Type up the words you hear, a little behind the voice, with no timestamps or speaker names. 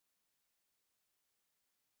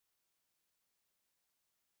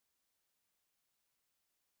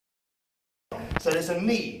So there's a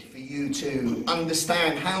need for you to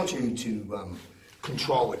understand how to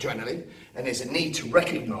control adrenaline, and there's a need to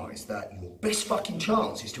recognise that your best fucking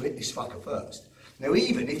chance is to hit this fucker first. Now,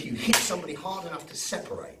 even if you hit somebody hard enough to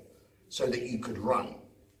separate so that you could run,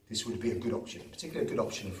 this would be a good option, particularly a good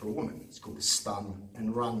option for a woman. It's called the stun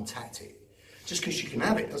and run tactic. Just because you can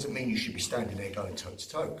have it doesn't mean you should be standing there going toe to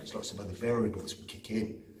toe, because lots of other variables will kick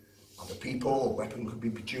in. Other people, a weapon could be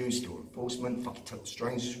produced, or enforcement, fucking total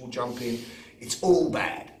strangers will jump in. It's all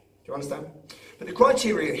bad. Do you understand? But the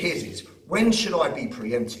criteria here is, when should I be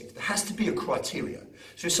preemptive? There has to be a criteria.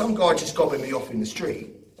 So if some guy just gobbing me off in the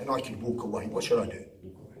street and I could walk away, what should I do?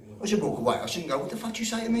 I should walk away. I shouldn't go, what the fuck do you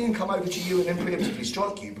say to me, and come over to you and then preemptively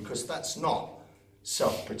strike you, because that's not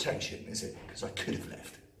self-protection, is it? Because I could have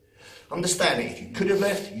left. Understanding, if you could have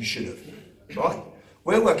left, you should have. Right?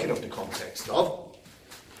 We're working off the context of,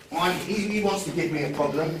 he wants to give me a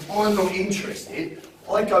problem, I'm not interested,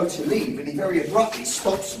 I go to leave and he very abruptly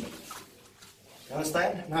stops me. You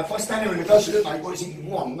understand? Now if I stand here and go, look mate, what is it you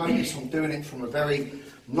want? Notice I'm doing it from a very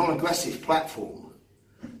non-aggressive platform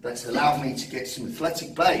that's allowed me to get some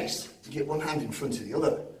athletic base to get one hand in front of the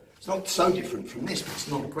other. It's not so different from this, but it's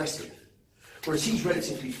not aggressive. Whereas he's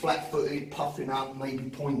relatively flat-footed, puffing up, maybe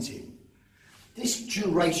pointing. This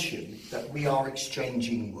duration that we are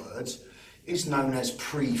exchanging words is known as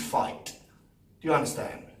pre-fight. Do you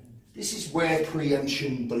understand? This is where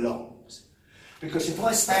preemption belongs. Because if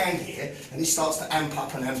I stand here and he starts to amp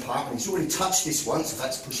up, and he's already touched this once, so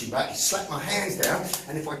that's pushing back, he's slapped my hands down,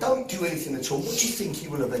 and if I don't do anything at all, what do you think he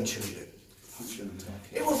will eventually do?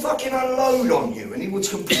 It will fucking unload on you, and he will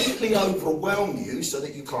completely overwhelm you so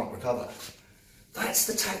that you can't recover. That's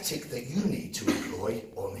the tactic that you need to employ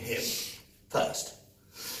on him first.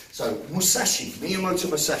 So Musashi, Miyamoto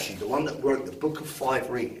Musashi, the one that wrote the Book of Five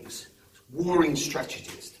Rings, warring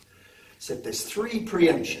strategist, said there's 3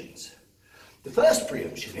 preemptions. The first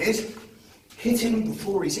preemption is, hit him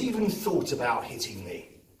before he's even thought about hitting me.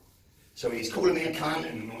 So he's calling me a cunt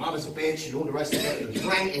and my mother's a bitch and all the rest of it, and he's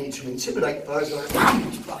ranting to intimidate those, and I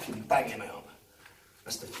fucking bang him out.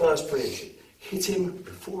 That's the first preemption. Hit him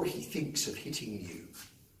before he thinks of hitting you.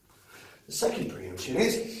 The second preemption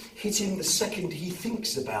is, hit him the second he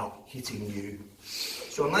thinks about hitting you.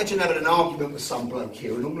 So imagine having an argument with some bloke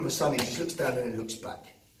here, and all of a sudden he just looks down and he looks back.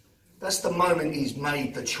 That's the moment he's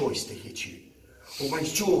made the choice to hit you. Or when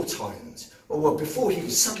his jaw tightens. Or well, before he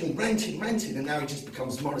was suddenly ranting, and now he just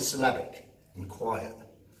becomes monosyllabic and quiet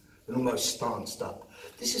and almost stanced up.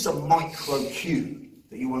 This is a micro cue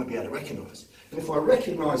that you want to be able to recognise. And if I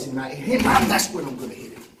recognise him in him, that's when I'm going to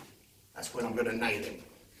hit him. That's when I'm going to nail him.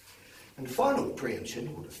 And the final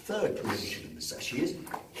preemption, or the third preemption of Musashi, is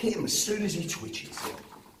hit him as soon as he twitches.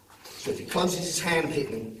 So if he closes his hand, I'm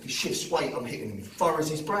hitting him. If he shifts weight, I'm hitting him. If he furrows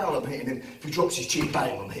his brow, I'm hitting him. If he drops his chin,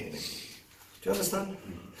 bang, I'm hitting him. Do you understand?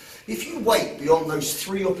 If you wait beyond those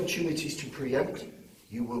 3 opportunities to preempt,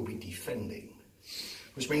 you will be defending.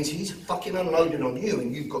 Which means he's fucking unloading on you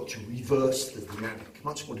and you've got to reverse the dynamic.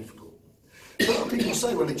 Much more difficult. What do people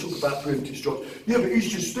say when they talk about preemptive strikes? Yeah, but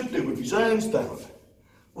he's just stood there with his hands down.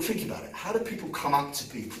 Well, think about it. How do people come up to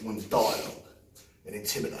people and dialogue and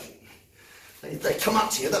intimidate? They come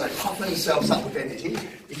up to you, then they puff themselves up with energy.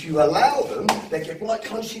 If you allow them, they get right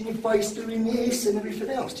close in your face doing this and everything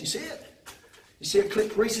else. Do you see it? You see a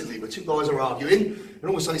clip recently where 2 guys are arguing, and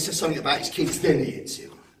all of a sudden he says something about his kids, then he hits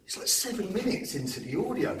him. It's like 7 minutes into the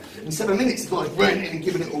audio. In 7 minutes, the guy's ranting and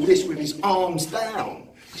giving it all this with his arms down.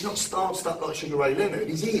 He's not stanced up like Sugar Ray Leonard,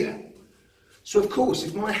 he's here. So of course,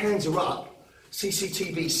 if my hands are up,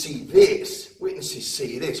 CCTV see this, witnesses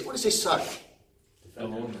see this, what does this say?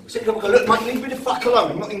 So you go, look mate, leave me the fuck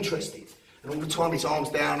alone, I'm not interested. And all the time his arms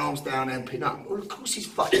down, amping up. Well, of course his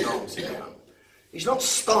fucking arms are down. He's not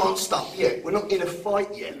stanced up yet. We're not in a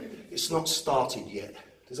fight yet. It's not started yet.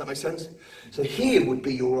 Does that make sense? So here would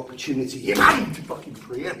be your opportunity to fucking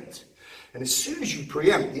preempt. And as soon as you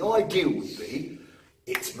preempt, the ideal would be,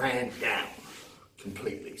 it's man down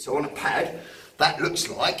completely. So on a pad, that looks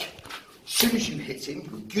like, as soon as you hit him,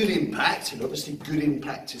 with good impact, and obviously good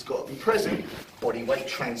impact has got to be present, body weight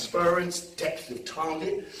transference, depth of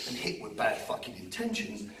target, and hit with bad fucking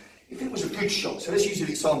intentions. If it was a good shot, so let's use an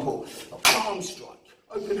example, a palm strike,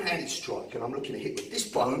 open-handed strike, and I'm looking to hit with this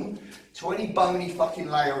bone to any bony fucking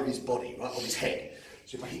layer of his body, right, of his head.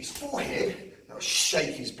 So if I hit his forehead, that'll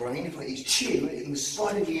shake his brain. If I hit his chin, in the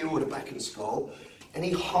side of the ear or the back of the skull,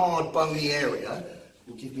 any hard bony area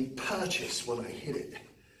will give me purchase when I hit it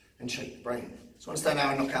and shake the brain. So understand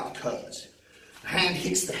how a knockout occurs. The hand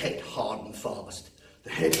hits the head hard and fast.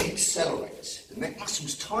 The head accelerates. The neck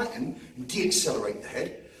muscles tighten and de-accelerate the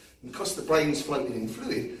head. And because the brain's floating in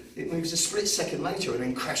fluid, it moves a split second later and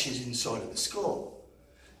then crashes inside of the skull.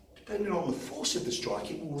 Depending on the force of the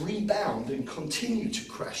strike, it will rebound and continue to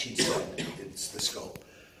crash inside the skull.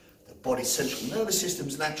 The body's central nervous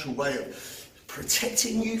system's natural way of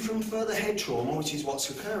protecting you from further head trauma, which is what's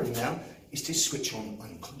occurring now, is to switch on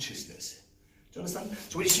unconsciousness. Do you understand?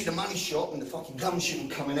 So when you see the money shot and the fucking gun shooting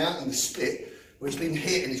coming out and the split, where he's been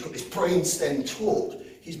hit and he's got this brain stem torque,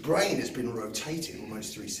 his brain has been rotated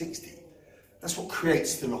almost 360. That's what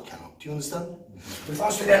creates the knockout. Do you understand? But if I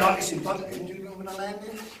stood there like this in front of him, do you know when I land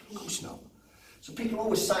there? Of course not. So people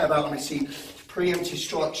always say about when they see preemptive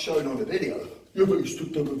strikes shown on the video, yeah, but he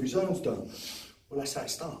stood there with his arms down. Well, that's how it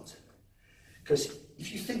starts. Because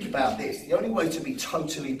if you think about this, the only way to be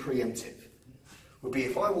totally preemptive would be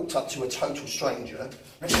if I walked up to a total stranger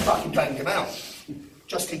and just fucking banged him out,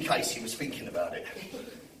 just in case he was thinking about it.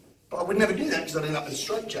 But I would never do that because I'd end up in a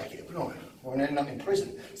straitjacket, wouldn't I? Or I'd end up in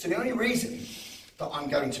prison. So the only reason that I'm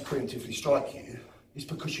going to preemptively strike you is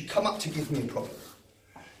because you come up to give me a problem.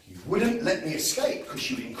 You wouldn't let me escape because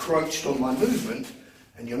you encroached on my movement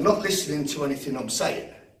and you're not listening to anything I'm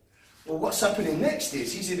saying. Well, what's happening next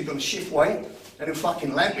is he's either going to shift weight and he'll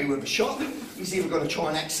fucking land me with a shot, he's either going to try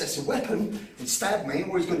and access a weapon and stab me,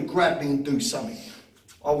 or he's going to grab me and do something.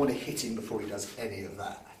 I want to hit him before he does any of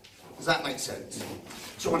that. Does that make sense?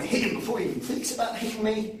 So I want to hit him before he even thinks about hitting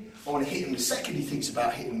me, I want to hit him the second he thinks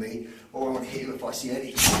about hitting me, or I want to hit him if I see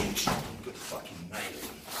any good fucking nail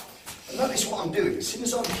him. And notice what I'm doing. As soon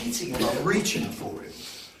as I'm hitting him, I'm reaching for him.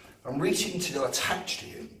 I'm reaching to attach to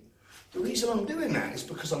him. The reason I'm doing that is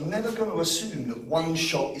because I'm never going to assume that one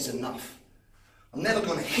shot is enough. I'm never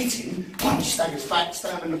going to hit him, punch, staggers back,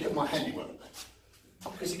 stand and look at my handiwork.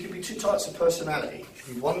 Because it could be two types of personality. It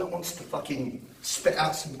could be one that wants to fucking spit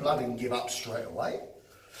out some blood and give up straight away.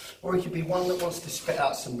 Or it could be one that wants to spit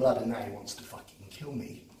out some blood and now he wants to fucking kill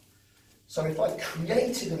me. So if I've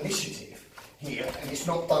created initiative here and it's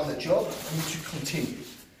not done the job, I need to continue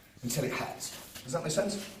until it has. Does that make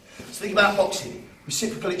sense? So think about boxing.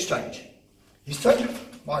 Reciprocal exchange. His turn,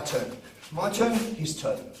 my turn. My turn, his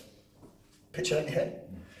turn. Picture that in your head.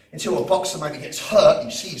 Until a boxer maybe gets hurt,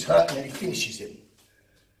 you see he's hurt, and then he finishes him.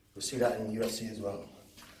 You'll see that in the UFC as well.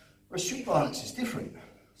 Whereas street violence is different.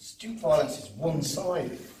 Street violence is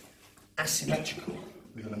one-sided, asymmetrical,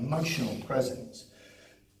 with an emotional presence.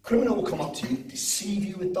 Criminal will come up to you, deceive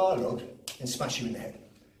you with dialogue, and smash you in the head.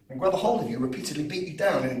 And grab a hold of you, repeatedly beat you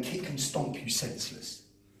down, and kick and stomp you senseless.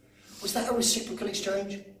 Was that a reciprocal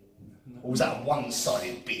exchange? Or was that a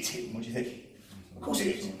one-sided beating? What do you think? Of course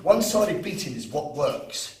it is. One-sided beating is what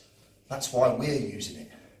works. That's why we're using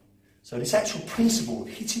it. So this actual principle of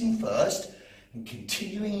hitting first and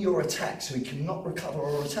continuing your attack so he cannot recover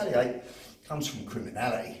or retaliate comes from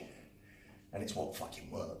criminality. And it's what fucking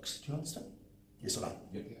works. Do you understand? Yes or no?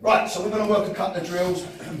 Yeah. Right, so we're going to work a couple of drills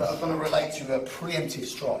that are going to relate to a preemptive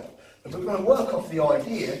strike. And we're going to work off the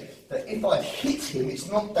idea that if I hit him, it's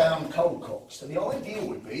not down cold cock. So the idea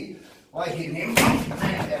would be, I hit him, and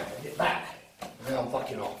then down, hit back, and then I'm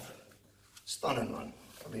fucking off. Stun and run.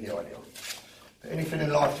 That'd be the idea. But anything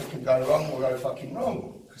in life that can go wrong will go fucking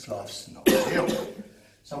wrong, because life's not real.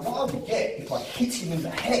 So what I would get if I hit him in the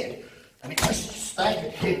head, and it just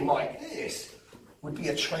staggered him like this, would be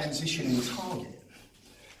a transitioning target.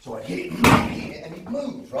 So I'd hit him, and he'd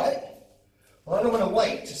move, right? Well, I don't want to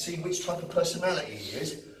wait to see which type of personality he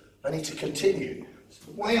is. I need to continue.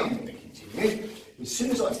 So the way I'm going to continue, as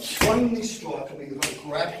soon as I've thrown this strike, I'm either going to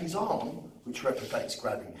grab his arm, which replicates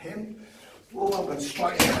grabbing him, or I'm going to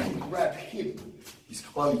strike out and grab him, his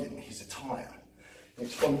clothing, his attire. And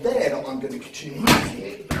it's from there that I'm going to continue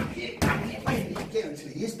hit again until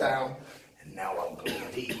he is down, and now I'm going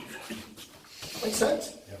to leave. Make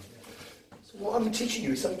sense? Yeah. So what I'm teaching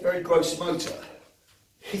you is something very gross motor.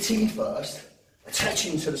 Hitting first,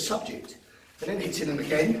 attaching to the subject, and then hitting him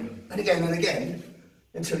again, and again, and again,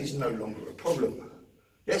 until he's no longer a problem.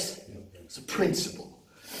 Yes? It's a principle.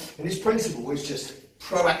 And this principle is just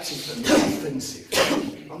proactive and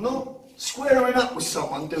offensive. I'm not squaring up with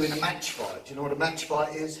someone doing a match fight. Do you know what a match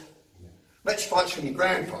fight is? Match fight's from your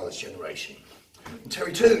grandfather's generation, and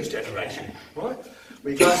Terry Two's generation, right?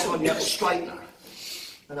 Where you go outside and you have a straightener.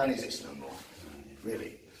 They don't exist no more,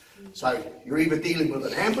 really. So you're either dealing with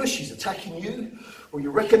an ambush, he's attacking you, or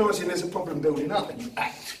you're recognising there's a problem building up and you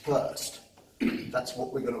act first. That's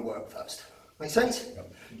what we're going to work first. Make sense?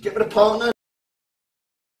 Yep. Get with a partner.